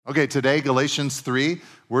Okay, today, Galatians 3,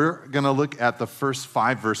 we're going to look at the first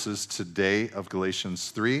 5 verses today of Galatians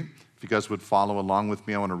 3. If you guys would follow along with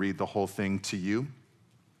me, I want to read the whole thing to you.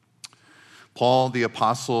 Paul, the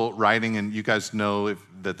apostle, writing, and you guys know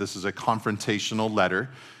that this is a confrontational letter.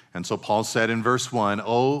 And so Paul said in verse 1,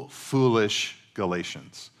 "O foolish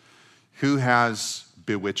Galatians, who has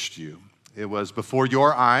bewitched you? It was before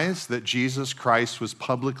your eyes that Jesus Christ was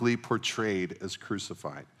publicly portrayed as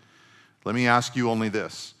crucified. Let me ask you only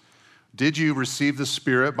this. Did you receive the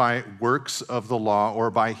Spirit by works of the law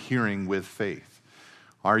or by hearing with faith?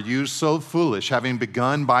 Are you so foolish? Having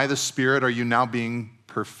begun by the Spirit, are you now being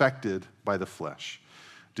perfected by the flesh?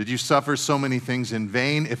 Did you suffer so many things in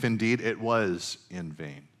vain, if indeed it was in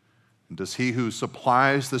vain? And does he who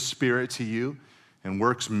supplies the Spirit to you and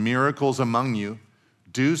works miracles among you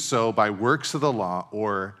do so by works of the law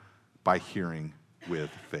or by hearing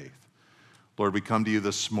with faith?" Lord, we come to you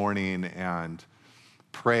this morning and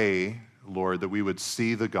pray, Lord, that we would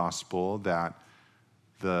see the gospel, that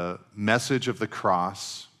the message of the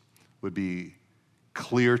cross would be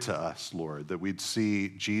clear to us, Lord, that we'd see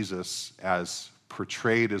Jesus as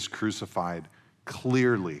portrayed as crucified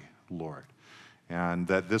clearly, Lord, and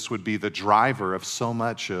that this would be the driver of so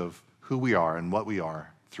much of who we are and what we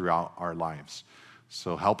are throughout our lives.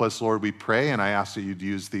 So help us, Lord, we pray, and I ask that you'd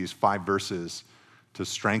use these 5 verses to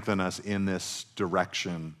strengthen us in this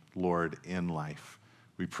direction, Lord, in life.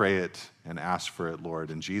 We pray it and ask for it,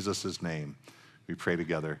 Lord. In Jesus' name, we pray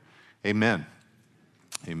together. Amen.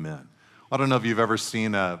 Amen. I don't know if you've ever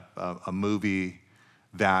seen a movie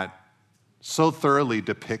that so thoroughly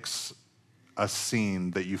depicts a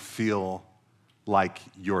scene that you feel like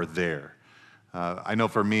you're there. I know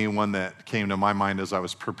for me, one that came to my mind as I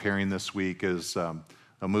was preparing this week is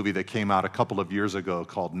a movie that came out a couple of years ago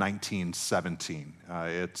called 1917.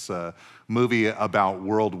 It's a movie about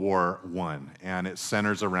World War I, and it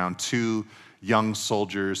centers around 2 young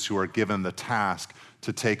soldiers who are given the task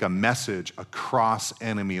to take a message across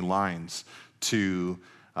enemy lines to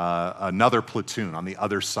another platoon on the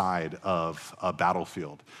other side of a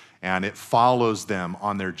battlefield. And it follows them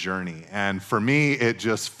on their journey. And for me, it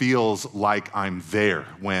just feels like I'm there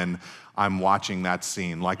when I'm watching that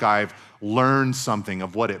scene, like I've learned something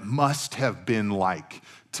of what it must have been like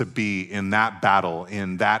to be in that battle,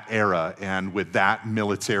 in that era, and with that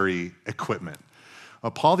military equipment.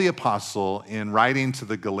 Paul the apostle, in writing to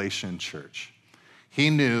the Galatian church,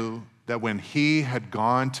 he knew that when he had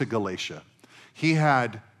gone to Galatia, he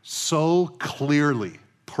had so clearly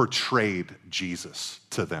portrayed Jesus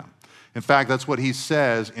to them. In fact, that's what he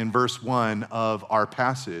says in verse 1 of our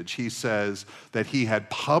passage. He says that he had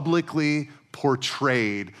publicly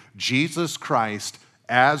portrayed Jesus Christ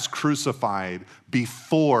as crucified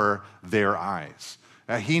before their eyes.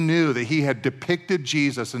 He knew that he had depicted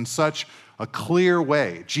Jesus in such a clear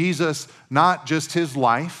way. Jesus, not just his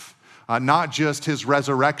life, not just his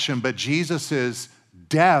resurrection, but Jesus's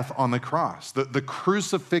death on the cross. The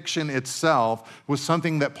crucifixion itself was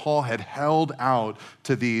something that Paul had held out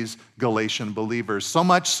to these Galatian believers, so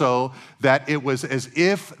much so that it was as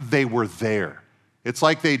if they were there. It's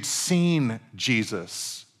like they'd seen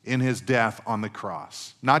Jesus in his death on the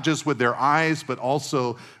cross, not just with their eyes, but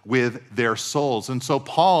also with their souls. And so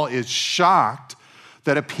Paul is shocked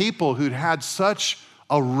that a people who'd had such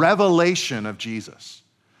a revelation of Jesus,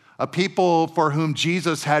 a people for whom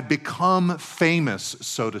Jesus had become famous,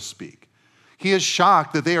 so to speak. He is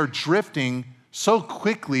shocked that they are drifting so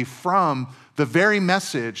quickly from the very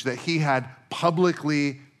message that he had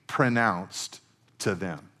publicly pronounced to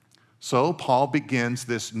them. So Paul begins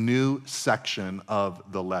this new section of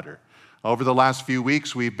the letter. Over the last few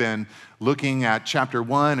weeks, we've been looking at chapter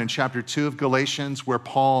 1 and chapter 2 of Galatians, where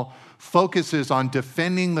Paul focuses on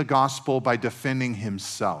defending the gospel by defending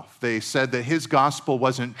himself. They said that his gospel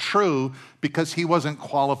wasn't true because he wasn't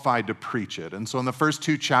qualified to preach it. And so in the first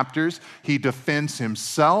 2 chapters, he defends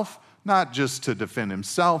himself, not just to defend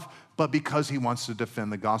himself, but because he wants to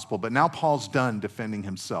defend the gospel. But now Paul's done defending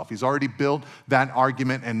himself. He's already built that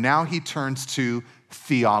argument, and now he turns to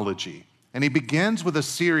theology. And he begins with a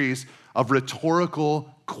series of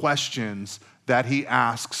rhetorical questions that he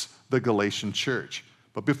asks the Galatian church.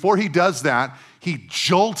 But before he does that, he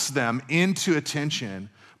jolts them into attention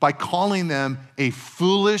by calling them a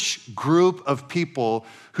foolish group of people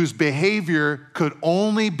whose behavior could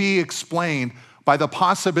only be explained by the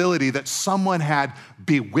possibility that someone had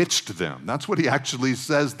bewitched them. That's what he actually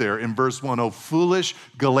says there in verse 1. "Oh, foolish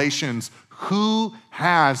Galatians, who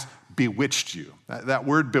has bewitched you?" That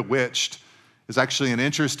word bewitched is actually an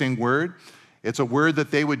interesting word. It's a word that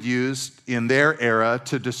they would use in their era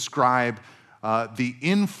to describe the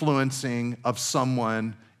influencing of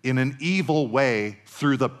someone in an evil way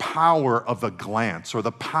through the power of the glance or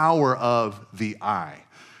the power of the eye.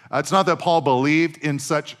 It's not that Paul believed in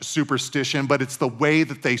such superstition, but it's the way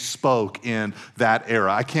that they spoke in that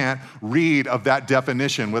era. I can't read of that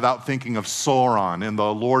definition without thinking of Sauron in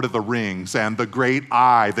The Lord of the Rings and the great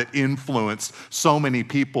eye that influenced so many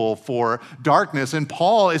people for darkness. And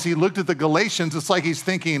Paul, as he looked at the Galatians, it's like he's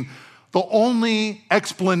thinking, the only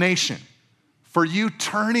explanation for you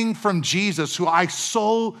turning from Jesus, who I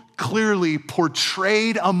so clearly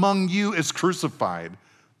portrayed among you as crucified,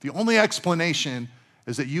 the only explanation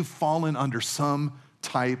is that you've fallen under some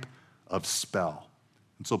type of spell.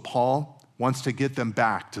 And so Paul wants to get them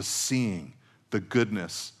back to seeing the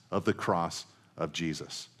goodness of the cross of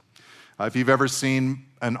Jesus. If you've ever seen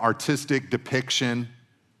an artistic depiction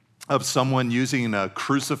of someone using a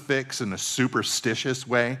crucifix in a superstitious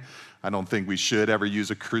way, I don't think we should ever use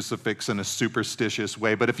a crucifix in a superstitious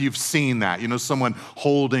way, but if you've seen that, someone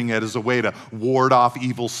holding it as a way to ward off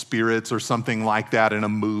evil spirits or something like that in a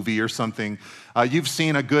movie or something, you've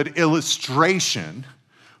seen a good illustration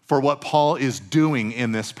for what Paul is doing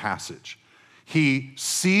in this passage. He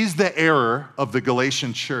sees the error of the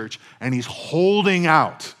Galatian church and he's holding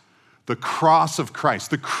out the cross of Christ,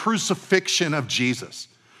 the crucifixion of Jesus,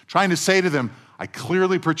 trying to say to them, I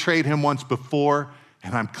clearly portrayed him once before,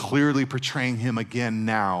 and I'm clearly portraying him again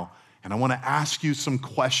now. And I want to ask you some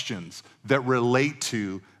questions that relate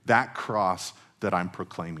to that cross that I'm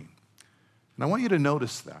proclaiming. And I want you to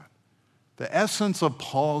notice that. The essence of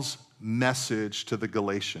Paul's message to the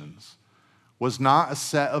Galatians was not a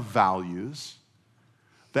set of values.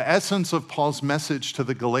 The essence of Paul's message to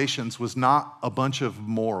the Galatians was not a bunch of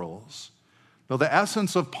morals. No, the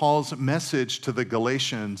essence of Paul's message to the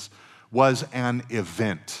Galatians was an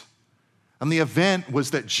event. And the event was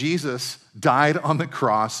that Jesus died on the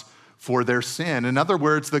cross for their sin. In other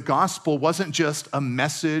words, the gospel wasn't just a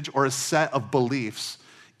message or a set of beliefs.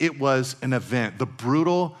 It was an event, the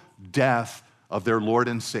brutal death of their Lord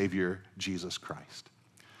and Savior, Jesus Christ.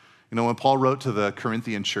 When Paul wrote to the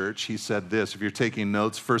Corinthian church, he said this. If you're taking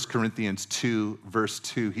notes, 1 Corinthians 2, verse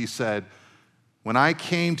 2, he said, when I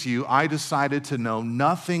came to you, I decided to know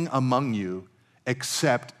nothing among you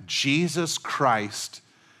except Jesus Christ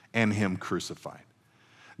and him crucified.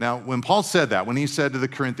 Now, when Paul said that, when he said to the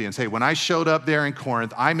Corinthians, hey, when I showed up there in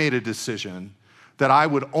Corinth, I made a decision that I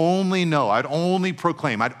would only know, I'd only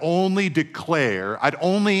proclaim, I'd only declare, I'd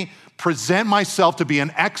only present myself to be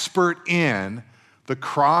an expert in the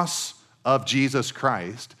cross of Jesus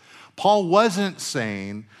Christ. Paul wasn't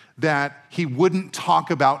saying that he wouldn't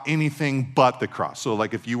talk about anything but the cross. So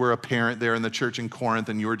like if you were a parent there in the church in Corinth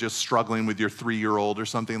and you were just struggling with your 3-year-old or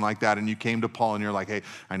something like that, and you came to Paul and you're like, hey,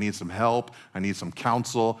 I need some help, I need some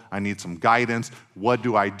counsel, I need some guidance, what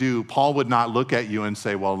do I do? Paul would not look at you and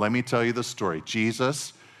say, well, let me tell you the story.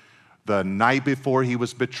 Jesus, the night before he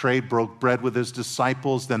was betrayed, broke bread with his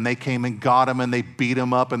disciples, then they came and got him and they beat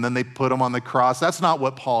him up and then they put him on the cross. That's not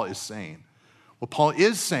what Paul is saying. What Paul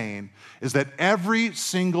is saying is that every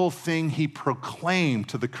single thing he proclaimed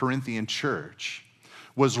to the Corinthian church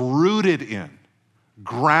was rooted in,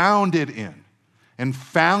 grounded in, and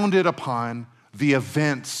founded upon the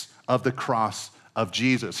events of the cross of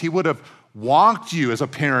Jesus. He would have walked you as a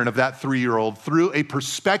parent of that 3-year-old through a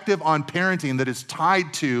perspective on parenting that is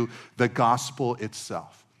tied to the gospel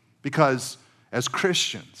itself. Because as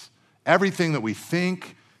Christians, everything that we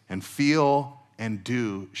think and feel and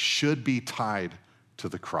do should be tied to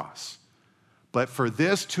the cross. But for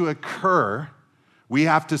this to occur, we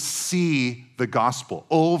have to see the gospel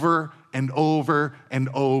over and over and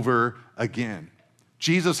over again.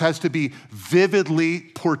 Jesus has to be vividly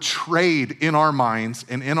portrayed in our minds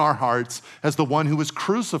and in our hearts as the one who was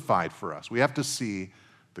crucified for us. We have to see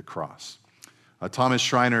the cross. Thomas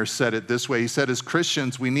Schreiner said it this way. He said, as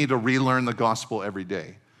Christians, we need to relearn the gospel every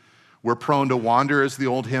day. We're prone to wander, as the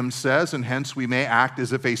old hymn says, and hence we may act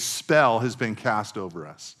as if a spell has been cast over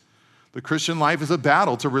us. The Christian life is a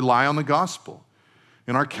battle to rely on the gospel.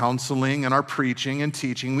 In our counseling and our preaching and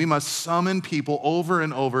teaching, we must summon people over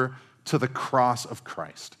and over to the cross of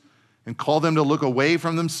Christ and call them to look away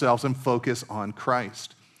from themselves and focus on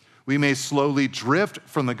Christ. We may slowly drift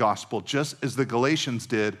from the gospel, just as the Galatians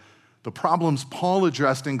did. The problems Paul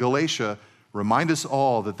addressed in Galatia remind us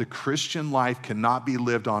all that the Christian life cannot be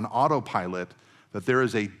lived on autopilot, that there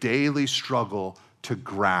is a daily struggle to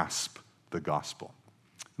grasp the gospel.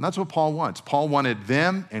 And that's what Paul wants. Paul wanted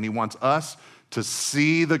them, and he wants us to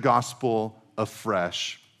see the gospel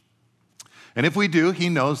afresh. And if we do, he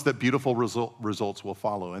knows that beautiful results will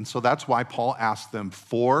follow. And so that's why Paul asked them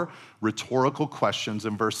 4 rhetorical questions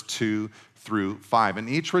in verse 2 through 5. And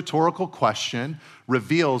each rhetorical question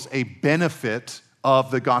reveals a benefit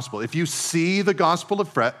of the gospel. If you see the gospel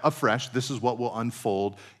afresh, this is what will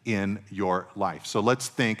unfold in your life. So let's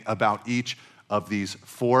think about each of these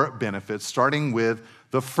 4 benefits, starting with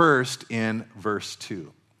the first in verse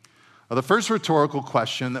 2. Now, the first rhetorical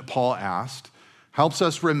question that Paul asked helps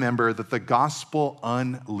us remember that the gospel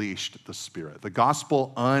unleashed the Spirit. The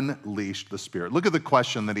gospel unleashed the Spirit. Look at the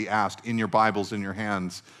question that he asked in your Bibles, in your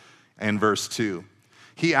hands, in verse 2.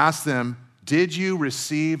 He asked them, "Did you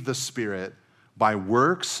receive the Spirit by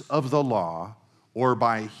works of the law or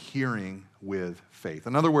by hearing with faith?"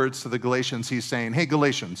 In other words, to the Galatians, he's saying, hey,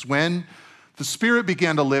 Galatians, when the Spirit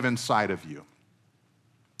began to live inside of you,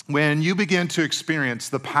 when you began to experience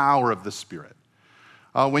the power of the Spirit,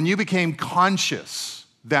 when you became conscious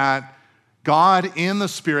that God in the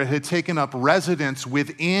Spirit had taken up residence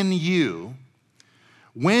within you,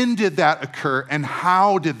 when did that occur and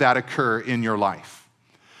how did that occur in your life?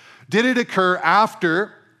 Did it occur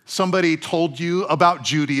after somebody told you about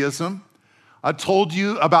Judaism, told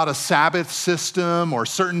you about a Sabbath system or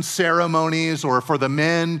certain ceremonies, or for the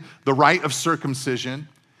men, the rite of circumcision,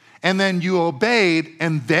 and then you obeyed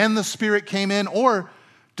and then the Spirit came in? Or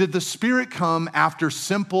did the Spirit come after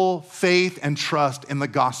simple faith and trust in the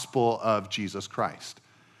gospel of Jesus Christ?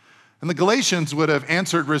 And the Galatians would have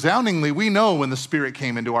answered resoundingly, we know when the Spirit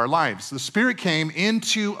came into our lives. The Spirit came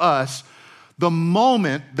into us the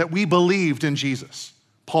moment that we believed in Jesus.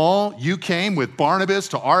 Paul, you came with Bartimaeus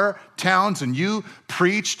to our towns and you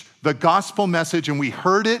preached the gospel message, and we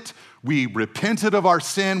heard it, we repented of our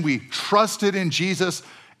sin, we trusted in Jesus,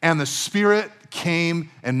 and the Spirit came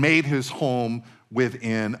and made his home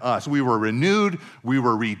within us. We were renewed, we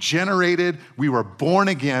were regenerated, we were born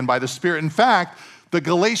again by the Spirit. In fact, the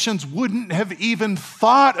Galatians wouldn't have even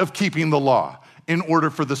thought of keeping the law in order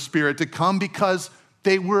for the Spirit to come, because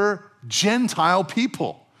they were Gentile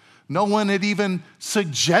people. No one had even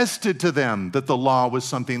suggested to them that the law was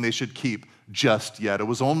something they should keep just yet. It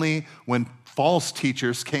was only when false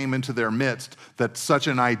teachers came into their midst that such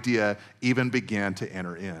an idea even began to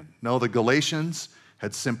enter in. No, the Galatians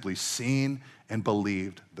had simply seen and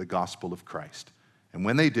believed the gospel of Christ. And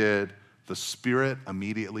when they did, the Spirit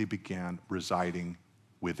immediately began residing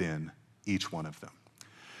within each one of them.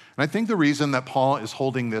 And I think the reason that Paul is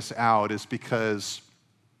holding this out is because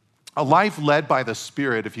a life led by the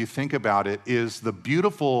Spirit, if you think about it, is the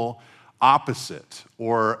beautiful opposite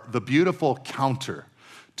or the beautiful counter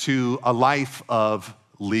to a life of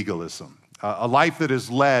legalism, a life that is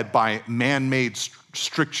led by man-made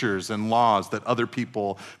strictures and laws that other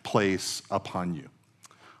people place upon you.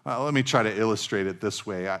 Let me try to illustrate it this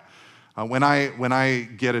way. When I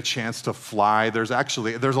get a chance to fly, there's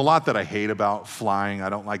a lot that I hate about flying. I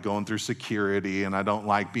don't like going through security, and I don't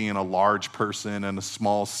like being a large person in a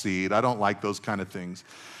small seat. I don't like those kind of things.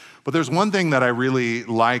 But there's one thing that I really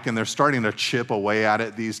like, and they're starting to chip away at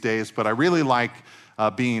it these days, but I really like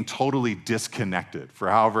being totally disconnected for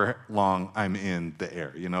however long I'm in the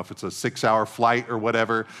air. You know, if it's a 6-hour flight or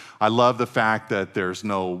whatever, I love the fact that there's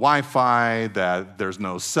no Wi-Fi, that there's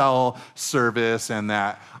no cell service, and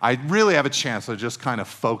that I really have a chance to just kind of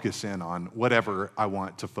focus in on whatever I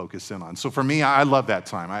want to focus in on. So for me, I love that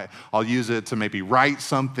time. I'll use it to maybe write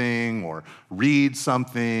something or read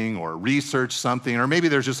something or research something, or maybe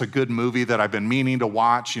there's just a good movie that I've been meaning to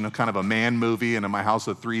watch, you know, kind of a man movie, and in my house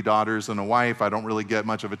of 3 daughters and a wife, I don't really get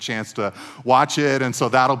much of a chance to watch it, and so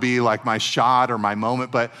that'll be like my shot or my moment.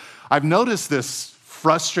 But I've noticed this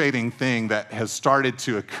frustrating thing that has started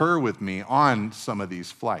to occur with me on some of these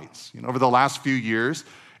flights. You know, over the last few years,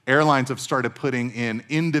 airlines have started putting in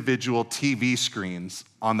individual TV screens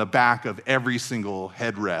on the back of every single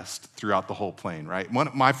headrest throughout the whole plane, right?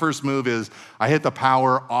 My first move is I hit the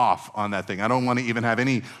power off on that thing. I don't want to even have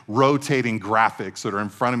any rotating graphics that are in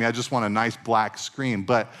front of me. I just want a nice black screen.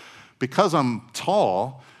 But because I'm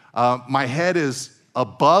tall, my head is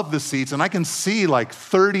above the seats, and I can see like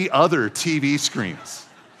 30 other TV screens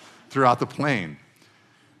throughout the plane.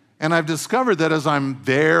 And I've discovered that as I'm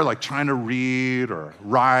there, like trying to read or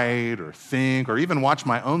write or think or even watch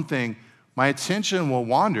my own thing, my attention will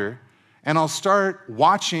wander, and I'll start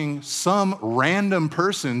watching some random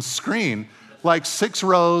person's screen like 6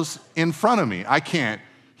 rows in front of me. I can't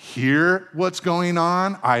hear what's going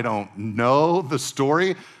on. I don't know the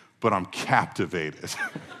story, but I'm captivated.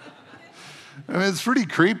 I mean, it's pretty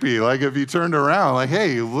creepy. Like if you turned around, like,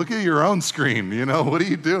 hey, look at your own screen, you know, what are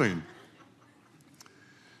you doing?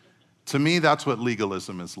 To me, that's what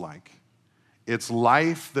legalism is like. It's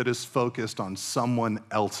life that is focused on someone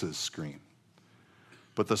else's screen.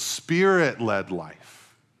 But the Spirit-led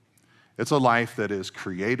life, it's a life that is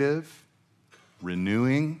creative,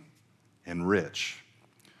 renewing, and rich.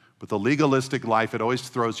 But the legalistic life, it always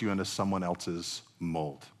throws you into someone else's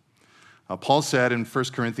mold. Paul said in 1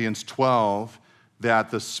 Corinthians 12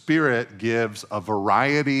 that the Spirit gives a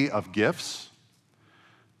variety of gifts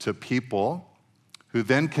to people who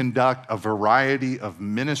then conduct a variety of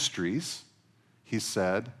ministries, he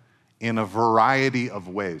said, in a variety of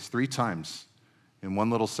ways. 3 times in one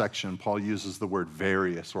little section, Paul uses the word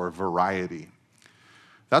various or variety.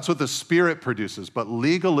 That's what the Spirit produces, but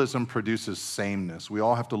legalism produces sameness. We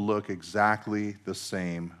all have to look exactly the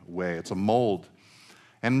same way. It's a mold.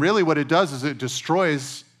 And really what it does is it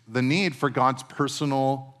destroys the need for God's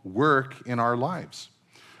personal work in our lives.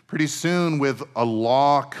 Pretty soon, with a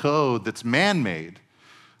law code that's man-made,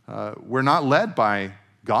 we're not led by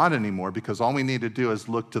God anymore because all we need to do is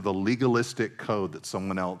look to the legalistic code that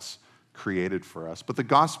someone else created for us. But the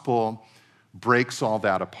gospel breaks all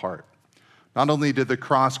that apart. Not only did the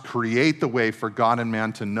cross create the way for God and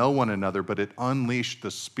man to know one another, but it unleashed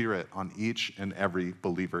the Spirit on each and every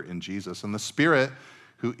believer in Jesus. And the Spirit,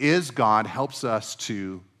 who is God, helps us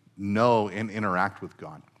to know and interact with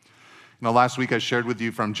God. Last week I shared with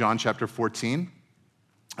you from John chapter 14,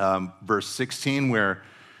 verse 16, where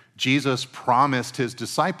Jesus promised his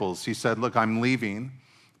disciples, he said, look, I'm leaving,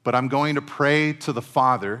 but I'm going to pray to the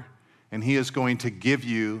Father, and he is going to give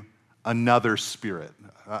you another Spirit,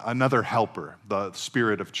 another helper, the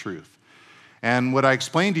Spirit of truth. And what I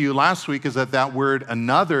explained to you last week is that word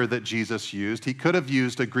another that Jesus used, he could have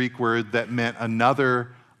used a Greek word that meant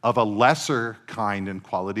another of a lesser kind and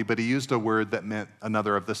quality, but he used a word that meant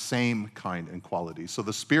another of the same kind and quality. So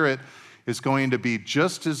the Spirit is going to be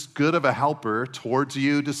just as good of a helper towards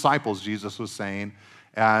you disciples, Jesus was saying,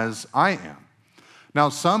 as I am. Now,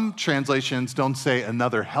 some translations don't say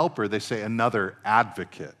another helper, they say another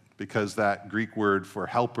advocate, because that Greek word for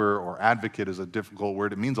helper or advocate is a difficult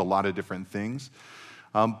word. It means a lot of different things.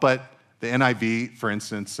 But the NIV, for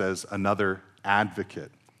instance, says another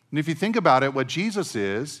advocate. And if you think about it, what Jesus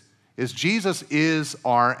is Jesus is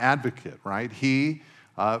our advocate, right? He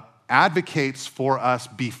advocates for us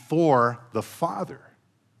before the Father,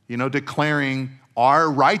 declaring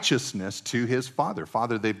our righteousness to his Father.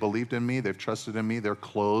 Father, they've believed in me, they've trusted in me, they're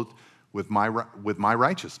clothed with my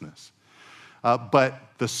righteousness. But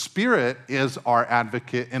the Spirit is our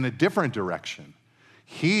advocate in a different direction.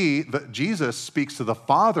 Jesus speaks to the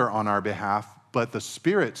Father on our behalf, but the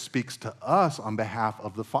Spirit speaks to us on behalf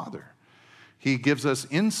of the Father. He gives us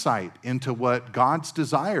insight into what God's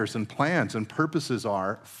desires and plans and purposes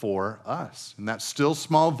are for us. And that still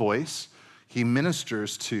small voice, he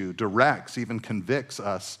ministers to, directs, even convicts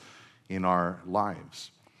us in our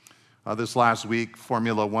lives. This last week,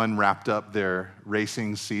 Formula One wrapped up their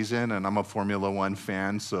racing season, and I'm a Formula One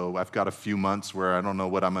fan, so I've got a few months where I don't know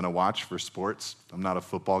what I'm going to watch for sports. I'm not a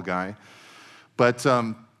football guy. But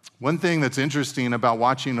one thing that's interesting about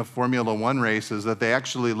watching a Formula One race is that they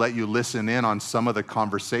actually let you listen in on some of the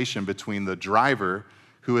conversation between the driver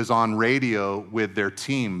who is on radio with their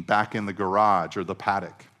team back in the garage or the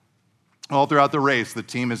paddock. All throughout the race, the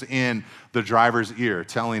team is in the driver's ear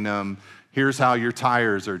telling them, here's how your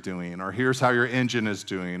tires are doing, or here's how your engine is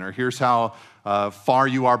doing, or here's how far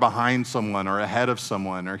you are behind someone or ahead of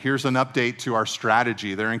someone, or here's an update to our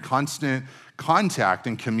strategy. They're in constant contact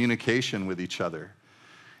and communication with each other.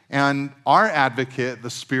 And our advocate, the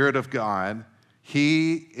Spirit of God,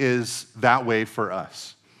 he is that way for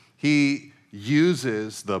us. He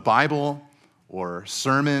uses the Bible or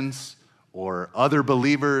sermons or other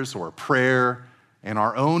believers or prayer and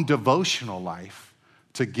our own devotional life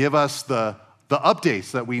to give us the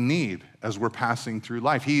updates that we need as we're passing through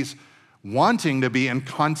life. He's wanting to be in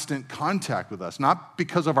constant contact with us, not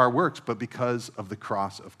because of our works, but because of the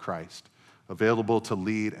cross of Christ, available to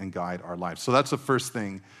lead and guide our lives. So that's the first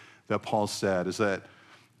thing that Paul said, is that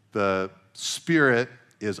the Spirit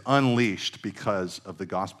is unleashed because of the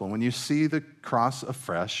gospel. When you see the cross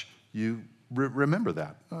afresh, you remember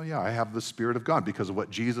that. Oh yeah, I have the Spirit of God because of what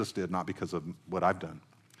Jesus did, not because of what I've done.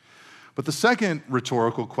 But the second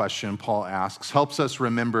rhetorical question Paul asks helps us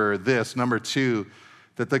remember this, number 2,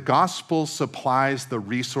 that the gospel supplies the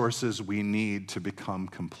resources we need to become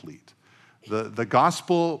complete. The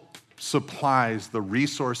gospel supplies the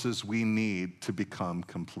resources we need to become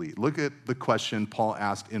complete. Look at the question Paul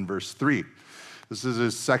asked in verse 3. This is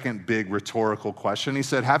his second big rhetorical question. He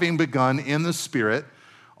said, having begun in the Spirit,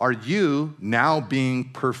 are you now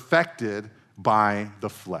being perfected by the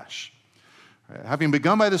flesh? Having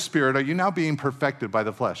begun by the Spirit, are you now being perfected by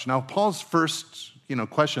the flesh? Now, Paul's first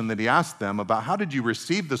question that he asked them about how did you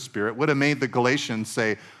receive the Spirit would have made the Galatians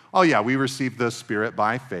say, oh yeah, we received the Spirit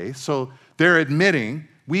by faith. So they're admitting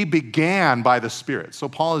we began by the Spirit. So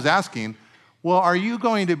Paul is asking, well, are you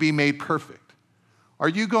going to be made perfect? Are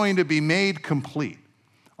you going to be made complete?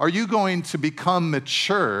 Are you going to become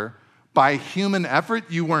mature by human effort?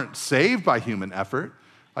 You weren't saved by human effort.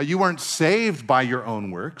 You weren't saved by your own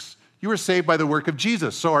works. You were saved by the work of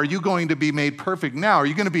Jesus. So are you going to be made perfect now? Are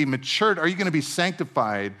you going to be matured? Are you going to be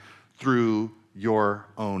sanctified through your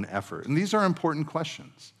own effort? And these are important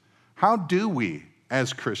questions. How do we,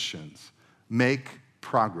 as Christians, make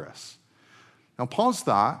progress? Now, Paul's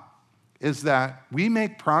thought is that we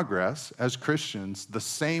make progress as Christians the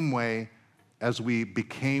same way as we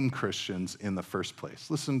became Christians in the first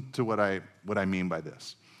place. Listen to what I mean by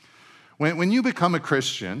this. When you become a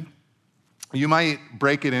Christian, you might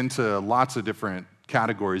break it into lots of different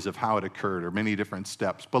categories of how it occurred or many different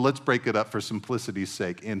steps, but let's break it up for simplicity's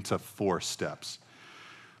sake into 4 steps.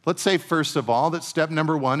 Let's say, first of all, that step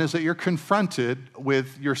number 1 is that you're confronted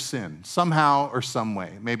with your sin somehow or some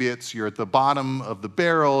way. Maybe you're at the bottom of the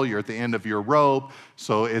barrel, you're at the end of your rope,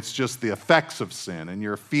 so it's just the effects of sin, and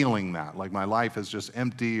you're feeling that, like my life is just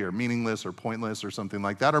empty or meaningless or pointless or something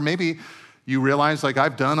like that. Or maybe you realize, like,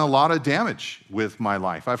 I've done a lot of damage with my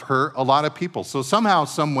life. I've hurt a lot of people. So somehow,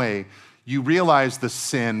 some way, you realize the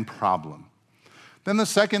sin problem. Then the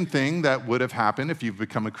second thing that would have happened if you've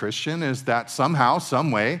become a Christian is that somehow,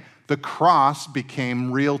 some way, the cross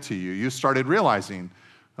became real to you. You started realizing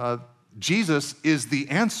Jesus is the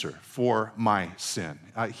answer for my sin.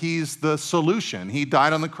 He's the solution. He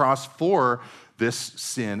died on the cross for this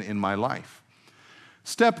sin in my life.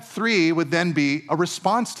 Step 3 would then be a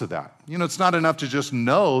response to that. It's not enough to just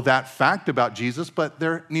know that fact about Jesus, but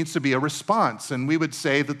there needs to be a response. And we would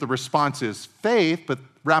say that the response is faith, but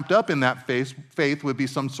wrapped up in that faith would be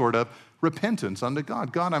some sort of repentance unto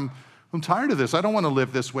God. God, I'm tired of this. I don't want to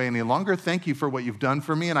live this way any longer. Thank you for what you've done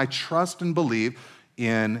for me, and I trust and believe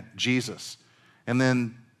in Jesus. And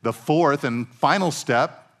then the 4th and final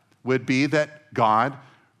step would be that God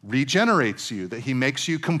regenerates you, that he makes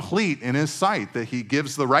you complete in his sight, that he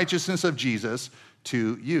gives the righteousness of Jesus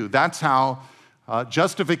to you. That's how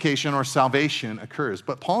justification or salvation occurs.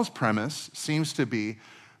 But Paul's premise seems to be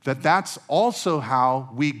that that's also how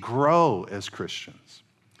we grow as Christians.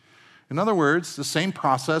 In other words, the same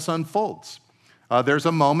process unfolds. There's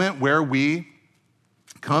a moment where we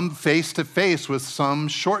come face to face with some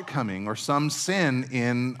shortcoming or some sin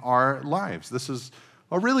in our lives. This is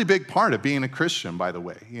a really big part of being a Christian, by the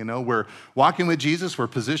way. We're walking with Jesus, we're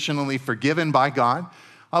positionally forgiven by God,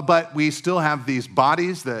 but we still have these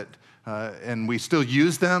bodies and we still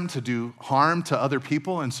use them to do harm to other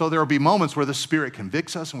people. And so there will be moments where the Spirit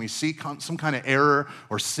convicts us and we see some kind of error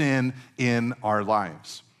or sin in our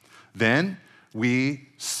lives. Then we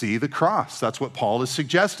see the cross. That's what Paul is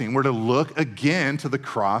suggesting. We're to look again to the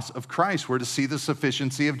cross of Christ. We're to see the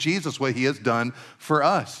sufficiency of Jesus, what he has done for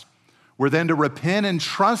us. We're then to repent and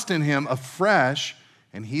trust in him afresh,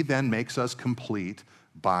 and he then makes us complete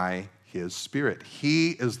by his Spirit.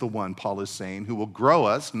 He is the one, Paul is saying, who will grow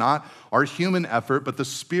us, not our human effort, but the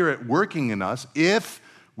Spirit working in us if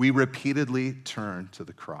we repeatedly turn to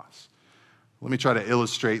the cross. Let me try to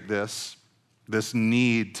illustrate this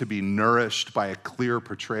need to be nourished by a clear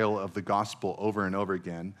portrayal of the gospel over and over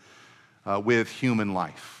again with human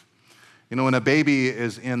life. When a baby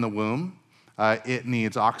is in the womb, it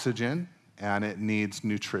needs oxygen and it needs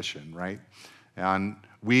nutrition, right? And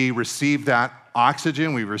we receive that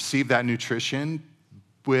oxygen, we receive that nutrition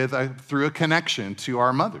through a connection to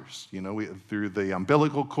our mothers. Through the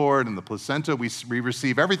umbilical cord and the placenta, we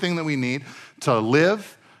receive everything that we need to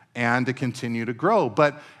live and to continue to grow.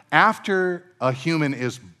 But after a human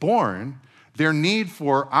is born, their need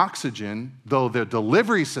for oxygen, though the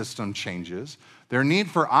delivery system changes, their need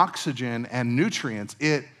for oxygen and nutrients,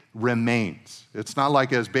 it remains. It's not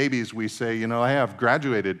like as babies we say, I have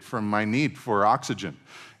graduated from my need for oxygen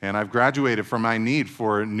and I've graduated from my need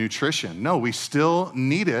for nutrition. No, we still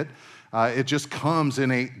need it. It just comes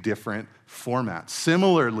in a different format.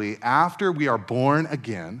 Similarly, after we are born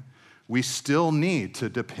again, we still need to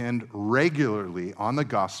depend regularly on the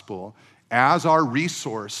gospel as our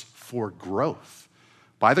resource for growth.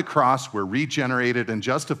 By the cross, we're regenerated and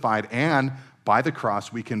justified, and by the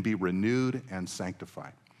cross, we can be renewed and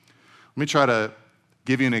sanctified. Let me try to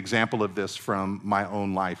give you an example of this from my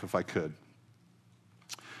own life, if I could.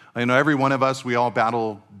 Every one of us, we all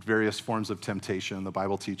battle various forms of temptation. The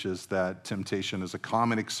Bible teaches that temptation is a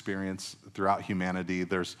common experience throughout humanity.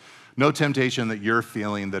 There's no temptation that you're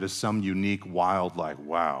feeling that is some unique, wild, like,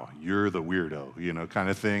 wow, you're the weirdo, kind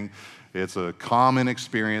of thing. It's a common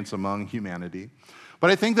experience among humanity.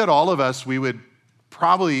 But I think that all of us, we would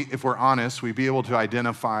probably, if we're honest, we'd be able to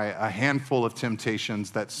identify a handful of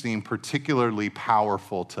temptations that seem particularly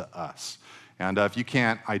powerful to us. And if you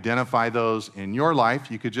can't identify those in your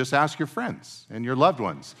life, you could just ask your friends and your loved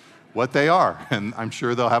ones what they are, and I'm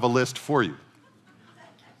sure they'll have a list for you.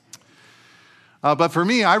 But for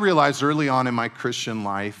me, I realized early on in my Christian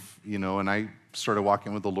life, and I started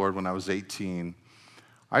walking with the Lord when I was 18,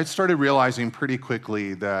 I started realizing pretty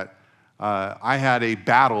quickly that I had a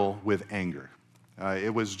battle with anger.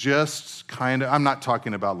 It was just kind of, I'm not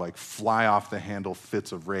talking about like fly off the handle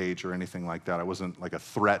fits of rage or anything like that. I wasn't like a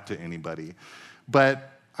threat to anybody.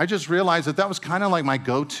 But I just realized that was kind of like my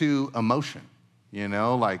go-to emotion.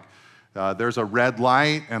 There's a red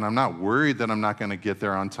light and I'm not worried that I'm not going to get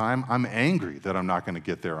there on time. I'm angry that I'm not going to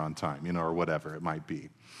get there on time, or whatever it might be.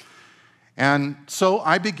 And so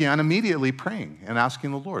I began immediately praying and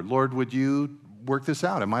asking the Lord, would you work this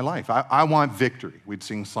out in my life? I want victory. We'd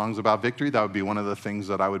sing songs about victory. That would be one of the things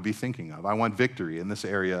that I would be thinking of. I want victory in this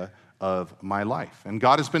area of my life. And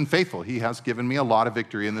God has been faithful. He has given me a lot of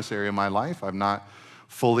victory in this area of my life. I've not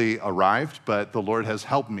fully arrived, but the Lord has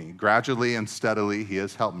helped me. Gradually and steadily, He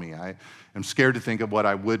has helped me. I am scared to think of what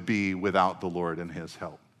I would be without the Lord and His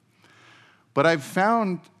help. But I've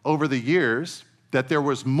found over the years that there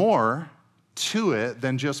was more to it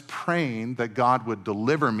than just praying that God would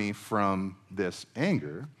deliver me from this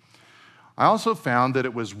anger. I also found that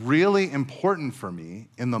it was really important for me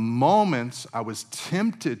in the moments I was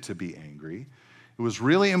tempted to be angry. It was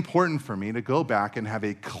really important for me to go back and have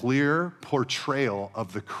a clear portrayal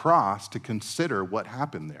of the cross to consider what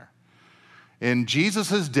happened there. In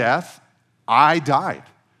Jesus' death, I died,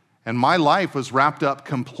 and my life was wrapped up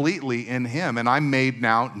completely in Him, and I'm made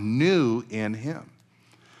now new in Him.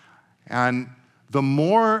 And the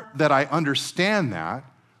more that I understand that,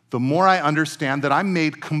 the more I understand that I'm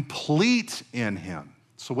made complete in Him.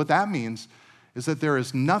 So what that means is that there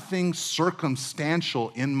is nothing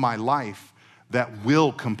circumstantial in my life that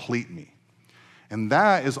will complete me. And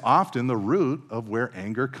that is often the root of where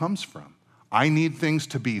anger comes from. I need things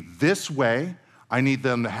to be this way. I need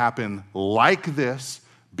them to happen like this,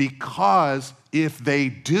 because if they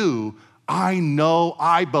do, I know,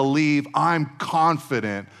 I believe, I'm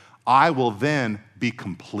confident I will then be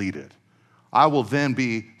completed. I will then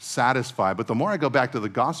be satisfied. But the more I go back to the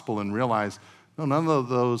gospel and realize, no, none of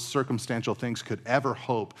those circumstantial things could ever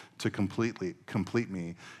hope to complete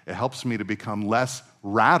me. It helps me to become less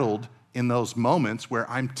rattled in those moments where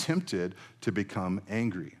I'm tempted to become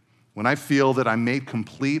angry. When I feel that I'm made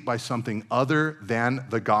complete by something other than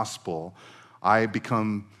the gospel, I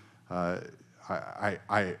become,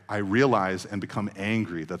 I realize and become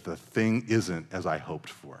angry that the thing isn't as I hoped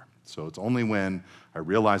for. So it's only when I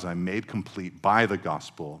realize I'm made complete by the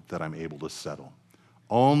gospel that I'm able to settle.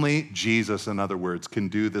 Only Jesus, in other words, can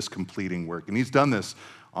do this completing work. And He's done this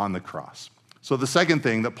on the cross. So the second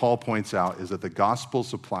thing that Paul points out is that the gospel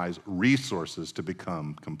supplies resources to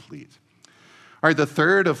become complete. All right, the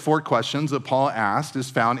third of 4 questions that Paul asked is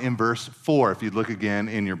found in verse 4, if you look again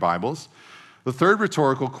in your Bibles. The third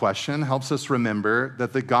rhetorical question helps us remember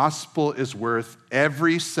that the gospel is worth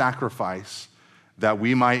every sacrifice that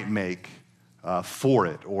we might make for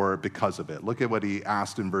it or because of it. Look at what he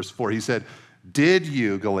asked in verse 4. He said, did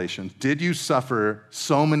you, Galatians, did you suffer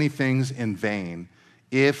so many things in vain,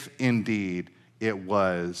 if indeed it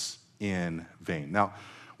was in vain? Now,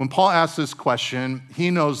 when Paul asks this question,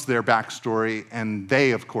 he knows their backstory, and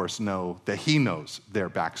they, of course, know that he knows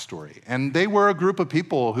their backstory. And they were a group of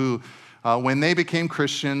people who, when they became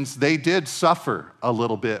Christians, they did suffer a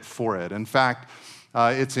little bit for it. In fact,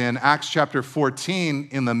 it's in Acts chapter 14,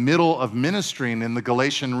 in the middle of ministering in the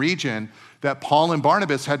Galatian region, that Paul and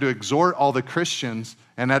Barnabas had to exhort all the Christians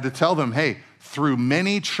and had to tell them, hey, through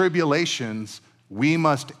many tribulations, we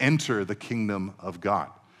must enter the kingdom of God.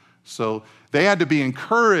 So they had to be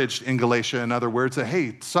encouraged in Galatia, in other words, that,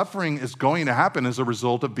 hey, suffering is going to happen as a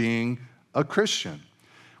result of being a Christian.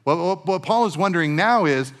 Well, what Paul is wondering now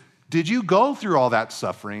is, did you go through all that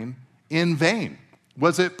suffering in vain?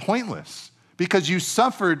 Was it pointless? Because you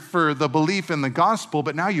suffered for the belief in the gospel,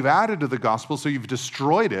 but now you've added to the gospel, so you've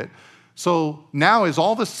destroyed it. So now is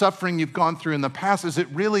all the suffering you've gone through in the past, is it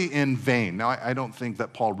really in vain? Now, I don't think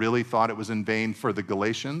that Paul really thought it was in vain for the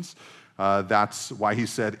Galatians. That's why he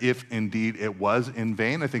said, if indeed it was in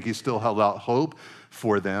vain. I think he still held out hope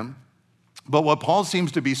for them. But what Paul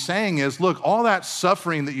seems to be saying is, look, all that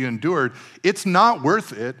suffering that you endured, it's not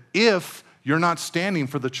worth it if you're not standing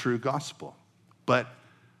for the true gospel. But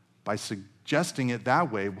by suggesting it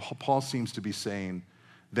that way, Paul seems to be saying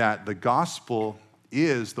that the gospel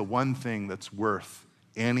is the one thing that's worth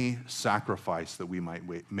any sacrifice that we might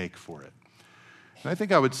make for it. And I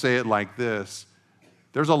think I would say it like this.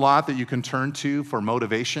 There's a lot that you can turn to for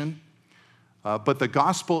motivation, but the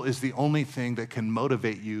gospel is the only thing that can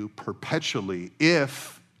motivate you perpetually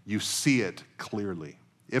if you see it clearly.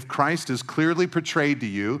 if Christ is clearly portrayed to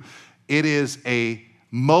you, it is a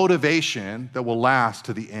motivation that will last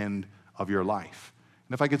to the end of your life.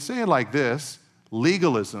 And if I could say it like this,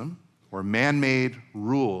 legalism or man-made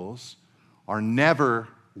rules are never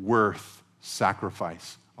worth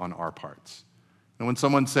sacrifice on our parts. And when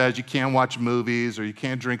someone says you can't watch movies, or you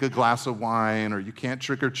can't drink a glass of wine, or you can't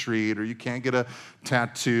trick or treat, or you can't get a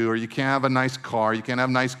tattoo, or you can't have a nice car, you can't have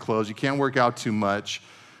nice clothes, you can't work out too much,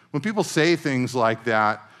 when people say things like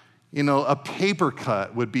that, a paper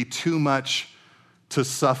cut would be too much to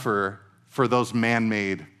suffer for those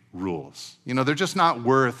man-made rules. They're just not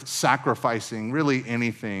worth sacrificing really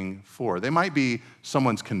anything for. They might be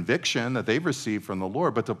someone's conviction that they've received from the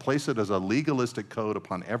Lord, but to place it as a legalistic code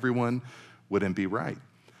upon everyone wouldn't be right.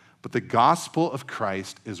 But the gospel of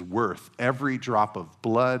Christ is worth every drop of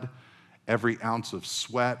blood, every ounce of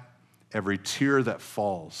sweat, every tear that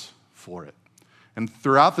falls for it. And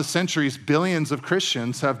throughout the centuries, billions of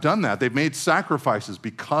Christians have done that. They've made sacrifices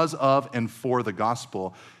because of and for the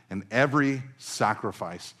gospel, and every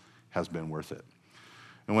sacrifice has been worth it.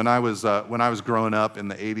 And when I was growing up in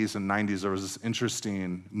the 80s and 90s, there was this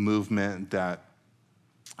interesting movement that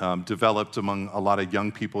developed among a lot of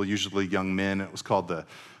young people, usually young men. It was called I don't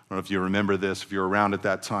know if you remember this, if you were around at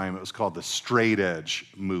that time, it was called the straight edge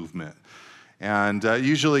movement. And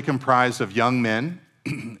usually comprised of young men.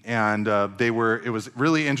 And it was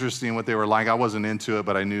really interesting what they were like. I wasn't into it,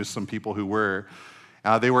 but I knew some people who were.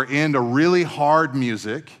 They were into really hard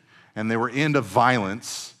music, and they were into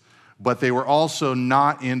violence, but they were also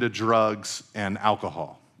not into drugs and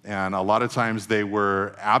alcohol. And a lot of times they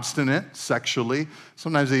were abstinent sexually.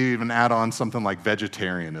 Sometimes they even add on something like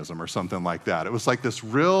vegetarianism or something like that. It was like this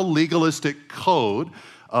real legalistic code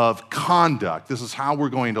of conduct. This is how we're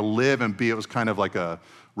going to live and be. It was kind of like a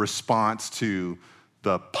response to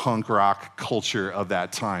the punk rock culture of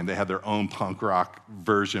that time. They had their own punk rock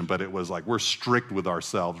version, but it was like we're strict with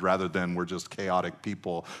ourselves rather than we're just chaotic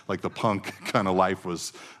people like the punk kind of life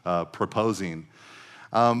was proposing.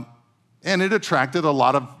 And it attracted a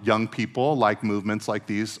lot of young people, like movements like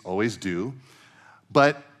these always do,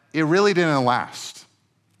 but it really didn't last.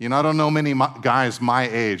 I don't know many guys my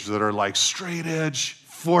age that are like straight edge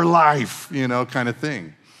for life, kind of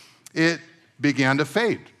thing. It began to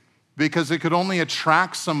fade because it could only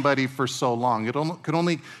attract somebody for so long. It could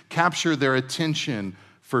only capture their attention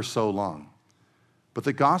for so long. But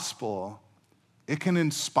the gospel, it can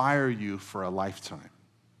inspire you for a lifetime.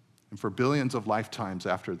 And for billions of lifetimes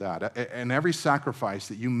after that. And every sacrifice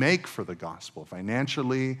that you make for the gospel,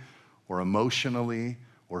 financially or emotionally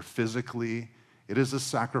or physically, it is a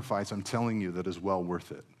sacrifice, I'm telling you, that is well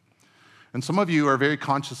worth it. And some of you are very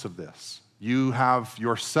conscious of this. You have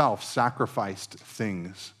yourself sacrificed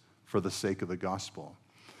things for the sake of the gospel.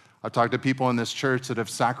 I've talked to people in this church that have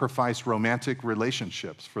sacrificed romantic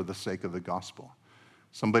relationships for the sake of the gospel.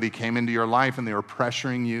 Somebody came into your life and they were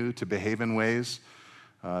pressuring you to behave in ways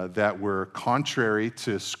that were contrary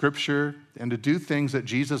to Scripture and to do things that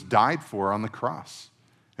Jesus died for on the cross.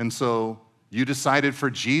 And so you decided for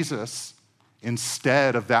Jesus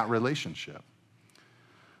instead of that relationship.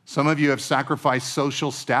 Some of you have sacrificed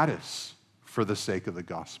social status for the sake of the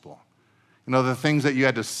gospel. The things that you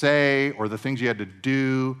had to say or the things you had to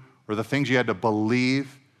do or the things you had to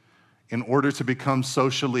believe in order to become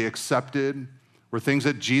socially accepted were things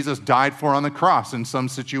that Jesus died for on the cross in some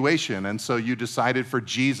situation. And so you decided for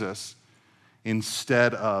Jesus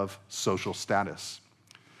instead of social status.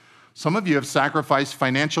 Some of you have sacrificed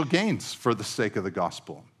financial gains for the sake of the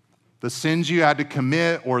gospel. The sins you had to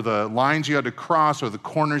commit or the lines you had to cross or the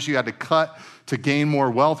corners you had to cut to gain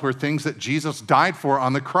more wealth were things that Jesus died for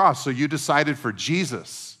on the cross. So you decided for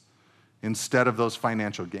Jesus instead of those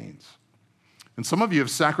financial gains. And some of you have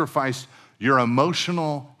sacrificed your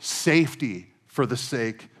emotional safety for the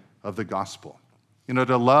sake of the gospel.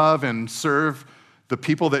 To love and serve the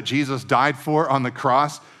people that Jesus died for on the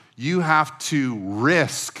cross, you have to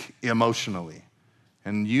risk emotionally.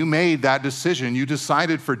 And you made that decision. You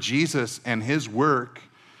decided for Jesus and his work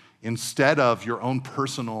instead of your own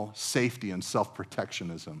personal safety and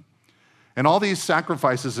self-protectionism. And all these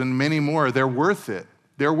sacrifices and many more, they're worth it.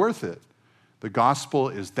 They're worth it. The gospel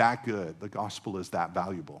is that good. The gospel is that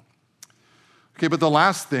valuable. Okay, but the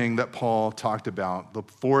last thing that Paul talked about, the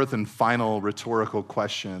fourth and final rhetorical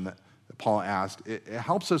question that Paul asked, it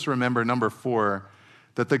helps us remember, number 4,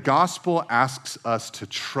 that the gospel asks us to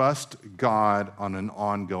trust God on an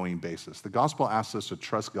ongoing basis. The gospel asks us to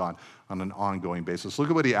trust God on an ongoing basis. Look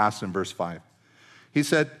at what he asked in verse 5. He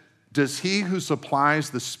said, "Does he who supplies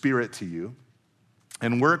the Spirit to you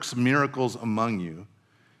and works miracles among you,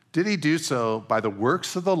 did he do so by the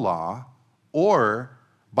works of the law or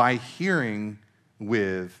by hearing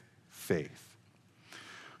with faith.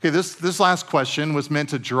 Okay, this last question was meant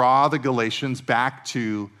to draw the Galatians back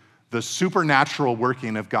to the supernatural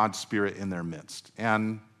working of God's Spirit in their midst.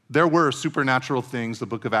 And there were supernatural things, the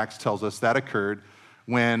book of Acts tells us, that occurred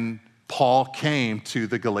when Paul came to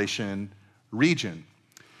the Galatian region.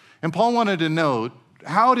 And Paul wanted to know,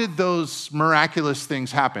 how did those miraculous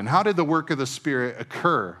things happen? How did the work of the Spirit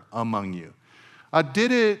occur among you?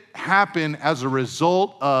 Did it happen as a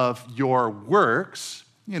result of your works?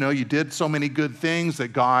 You know, you did so many good things that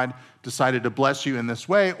God decided to bless you in this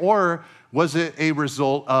way, or was it a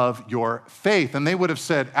result of your faith? And they would have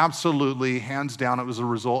said, absolutely, hands down, it was a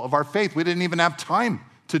result of our faith. We didn't even have time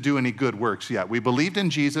to do any good works yet. We believed in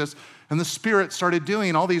Jesus, and the Spirit started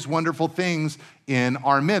doing all these wonderful things in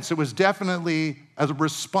our midst. It was definitely as a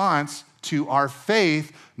response to our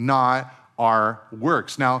faith, not our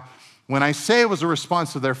works. Now, when I say it was a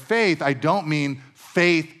response to their faith, I don't mean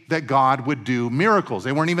faith that God would do miracles.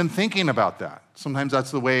 They weren't even thinking about that. Sometimes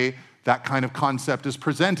that's the way that kind of concept is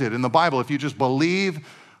presented in the Bible. If you just believe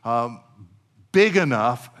big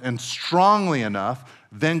enough and strongly enough,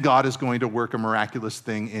 then God is going to work a miraculous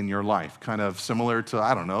thing in your life. Kind of similar to,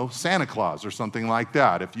 I don't know, Santa Claus or something like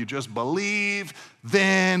that. If you just believe,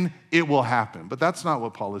 then it will happen. But that's not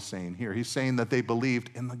what Paul is saying here. He's saying that they believed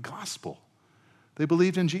in the gospel. They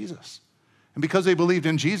believed in Jesus. And because they believed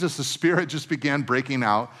in Jesus, the Spirit just began breaking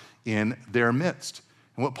out in their midst.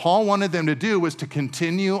 And what Paul wanted them to do was to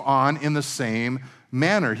continue on in the same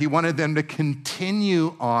manner. He wanted them to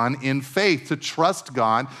continue on in faith, to trust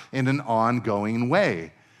God in an ongoing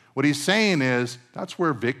way. What he's saying is that's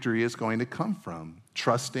where victory is going to come from,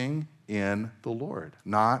 trusting in the Lord,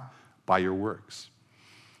 not by your works.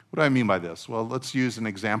 What do I mean by this? Well, let's use an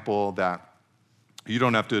example that you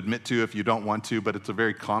don't have to admit to if you don't want to, but it's a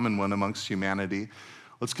very common one amongst humanity.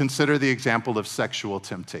 Let's consider the example of sexual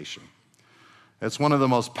temptation. It's one of the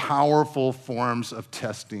most powerful forms of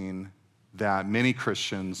testing that many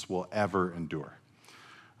Christians will ever endure.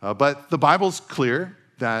 But the Bible's clear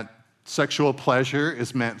that sexual pleasure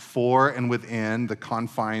is meant for and within the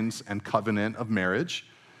confines and covenant of marriage.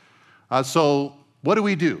 So what do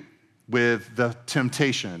we do with the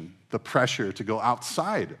temptation, the pressure to go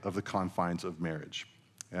outside of the confines of marriage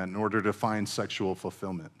in order to find sexual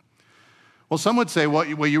fulfillment? Well, some would say what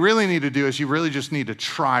you really need to do is you really just need to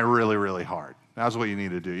try really, really hard. That's what you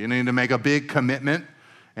need to do. You need to make a big commitment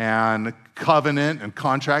and covenant and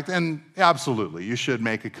contract. And absolutely, you should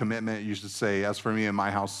make a commitment. You should say, as for me and my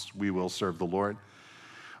house, we will serve the Lord.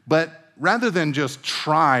 But rather than just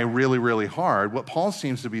try really, really hard, what Paul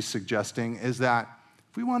seems to be suggesting is that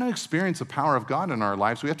if we want to experience the power of God in our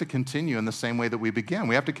lives, we have to continue in the same way that we began.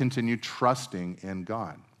 We have to continue trusting in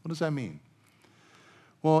God. What does that mean?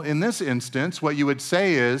 Well, in this instance, what you would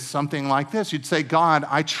say is something like this. You'd say, God,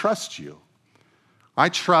 I trust you. I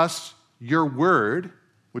trust your word,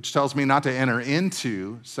 which tells me not to enter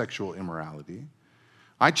into sexual immorality.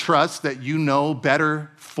 I trust that you know better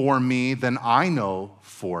for me than I know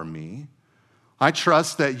for me. I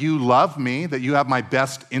trust that you love me, that you have my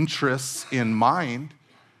best interests in mind,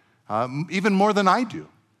 even more than I do.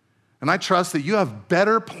 And I trust that you have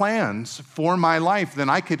better plans for my life than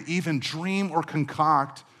I could even dream or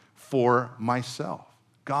concoct for myself.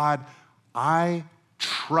 God, I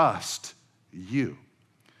trust you.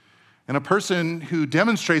 And a person who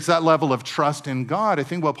demonstrates that level of trust in God, I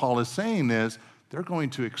think what Paul is saying is they're going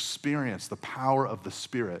to experience the power of the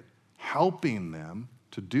Spirit helping them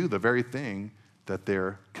to do the very thing that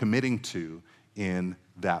they're committing to in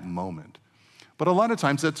that moment. But a lot of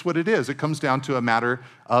times that's what it is. It comes down to a matter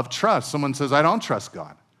of trust. Someone says, I don't trust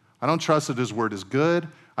God. I don't trust that his word is good.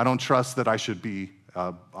 I don't trust that I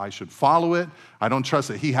should follow it. I don't trust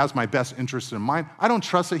that he has my best interest in mind. I don't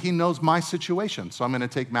trust that he knows my situation, so I'm going to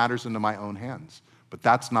take matters into my own hands. But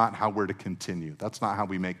that's not how we're to continue. That's not how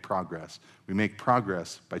we make progress. We make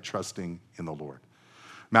progress by trusting in the Lord.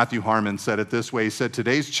 Matthew Harmon said it this way. He said,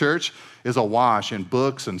 today's church is awash in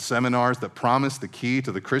books and seminars that promise the key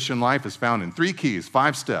to the Christian life is found in 3 keys,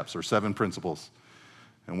 5 steps, or 7 principles.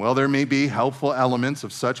 And while there may be helpful elements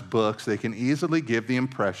of such books, they can easily give the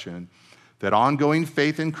impression that ongoing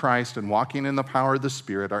faith in Christ and walking in the power of the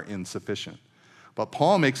Spirit are insufficient. But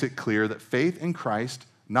Paul makes it clear that faith in Christ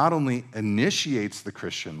not only initiates the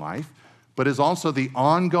Christian life, but is also the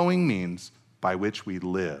ongoing means by which we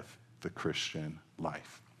live the Christian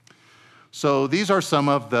life. So these are some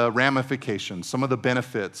of the ramifications, some of the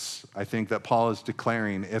benefits, I think, that Paul is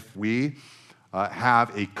declaring if we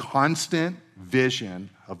have a constant vision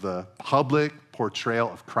of the public portrayal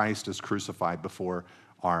of Christ as crucified before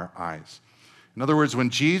our eyes. In other words, when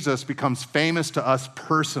Jesus becomes famous to us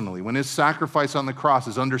personally, when his sacrifice on the cross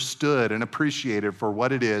is understood and appreciated for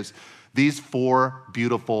what it is, these four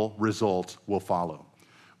beautiful results will follow.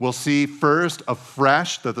 We'll see first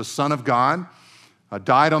afresh that the Son of God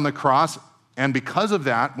died on the cross, and because of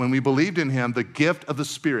that, when we believed in him, the gift of the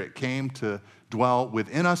Spirit came to dwell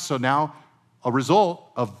within us. So now a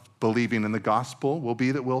result of believing in the gospel will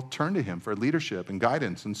be that we'll turn to him for leadership and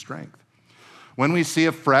guidance and strength. When we see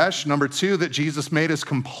afresh, number two, that Jesus made us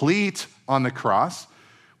complete on the cross,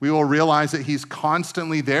 we will realize that he's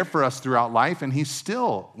constantly there for us throughout life, and he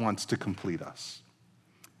still wants to complete us.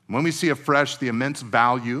 When we see afresh the immense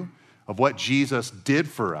value of what Jesus did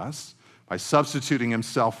for us by substituting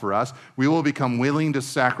himself for us, we will become willing to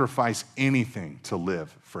sacrifice anything to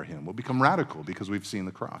live for him. We'll become radical because we've seen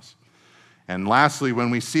the cross. And lastly, when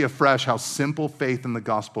we see afresh how simple faith in the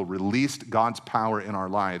gospel released God's power in our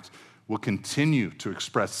lives, we'll continue to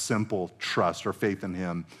express simple trust or faith in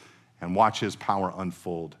him and watch his power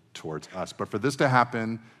unfold towards us. But for this to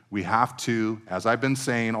happen, we have to, as I've been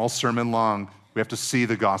saying all sermon long, we have to see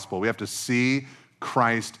the gospel. We have to see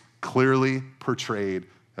Christ clearly portrayed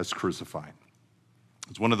as crucified.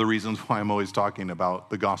 It's one of the reasons why I'm always talking about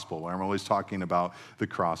the gospel, why I'm always talking about the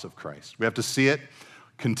cross of Christ. We have to see it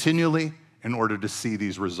continually in order to see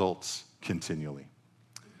these results continually.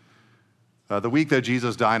 The week that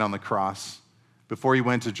Jesus died on the cross, before he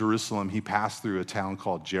went to Jerusalem, he passed through a town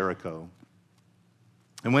called Jericho.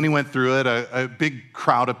 And when he went through it, a big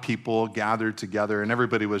crowd of people gathered together, and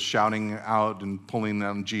everybody was shouting out and pulling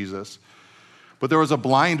on Jesus. But there was a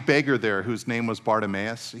blind beggar there whose name was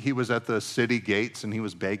Bartimaeus. He was at the city gates, and he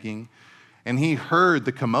was begging. And he heard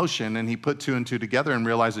the commotion, and he put two and two together and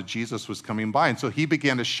realized that Jesus was coming by. And so he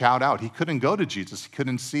began to shout out. He couldn't go to Jesus. He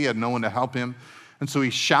couldn't see, had no one to help him. And so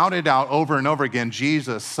he shouted out over and over again,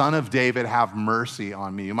 "Jesus, Son of David, have mercy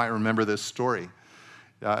on me." You might remember this story.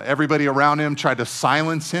 Everybody around him tried to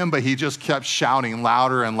silence him, but he just kept shouting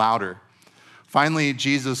louder and louder. Finally,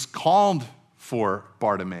 Jesus called for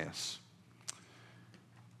Bartimaeus.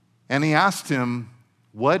 And he asked him,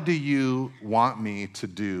 "What do you want me to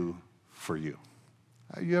do for you?"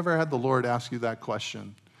 Have you ever had the Lord ask you that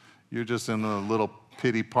question? You're just in a little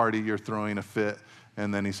pity party, you're throwing a fit,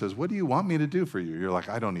 and then he says, "What do you want me to do for you?" You're like,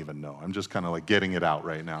 "I don't even know. I'm just kind of like getting it out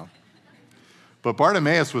right now." But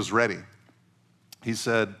Bartimaeus was ready. He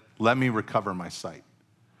said, "Let me recover my sight."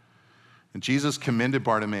 And Jesus commended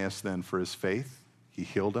Bartimaeus then for his faith. He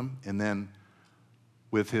healed him. And then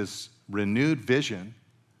with his renewed vision,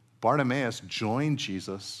 Bartimaeus joined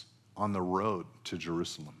Jesus on the road to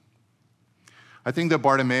Jerusalem. I think that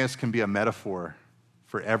Bartimaeus can be a metaphor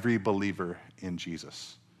for every believer in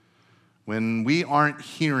Jesus. When we aren't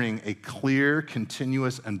hearing a clear,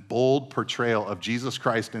 continuous, and bold portrayal of Jesus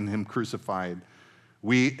Christ and him crucified,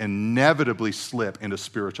 we inevitably slip into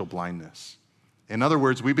spiritual blindness. In other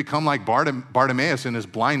words, we become like Bartimaeus in his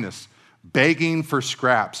blindness, begging for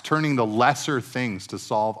scraps, turning to lesser things to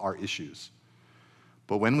solve our issues.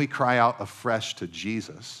 But when we cry out afresh to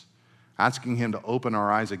Jesus, asking him to open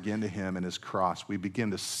our eyes again to him and his cross, we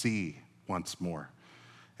begin to see once more.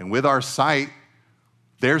 And with our sight,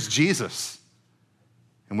 there's Jesus,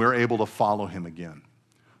 and we're able to follow him again.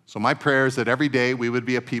 So my prayer is that every day we would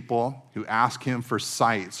be a people who ask him for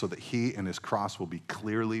sight so that he and his cross will be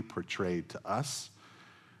clearly portrayed to us,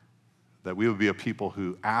 that we would be a people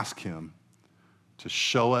who ask him to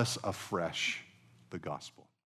show us afresh the gospel.